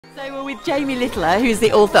So we're with Jamie Littler, who's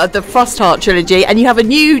the author of the Frostheart trilogy, and you have a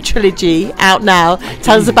new trilogy out now.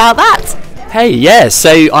 Tell us about that. Hey, yeah, so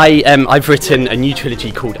I've written a new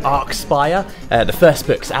trilogy called Arcspire. The first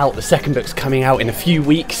book's out, the second book's coming out in a few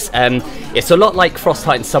weeks. It's a lot like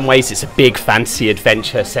Frostheart in some ways. It's a big fantasy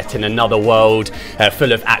adventure set in another world,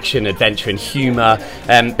 full of action, adventure and humour.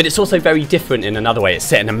 But it's also very different in another way. It's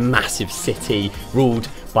set in a massive city ruled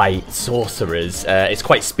by sorcerers. It's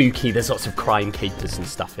quite spooky. There's lots of crime capers and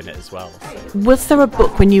stuff in it as well. Was there a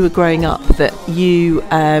book when you were growing up that you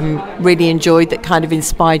really enjoyed that kind of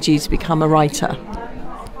inspired you to become a writer?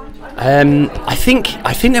 I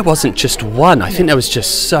think there wasn't just one. I think there was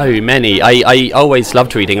just so many. I always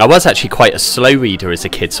loved reading. I was actually quite a slow reader as a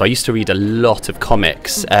kid, so I used to read a lot of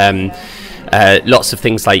comics. Lots of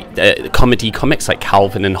things like comedy comics like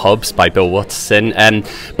Calvin and Hobbes by Bill Watterson,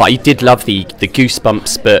 but I did love the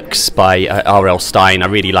Goosebumps books by R.L. Stine. I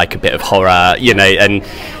really like a bit of horror, you know,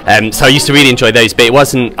 and so I used to really enjoy those, but it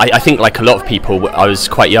wasn't, I think like a lot of people, I was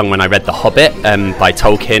quite young when I read The Hobbit by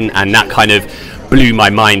Tolkien, and that kind of blew my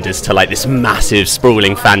mind as to like this massive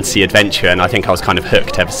sprawling fantasy adventure, and I think I was kind of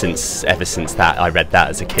hooked ever since that I read that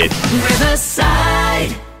as a kid.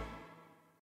 Riverside.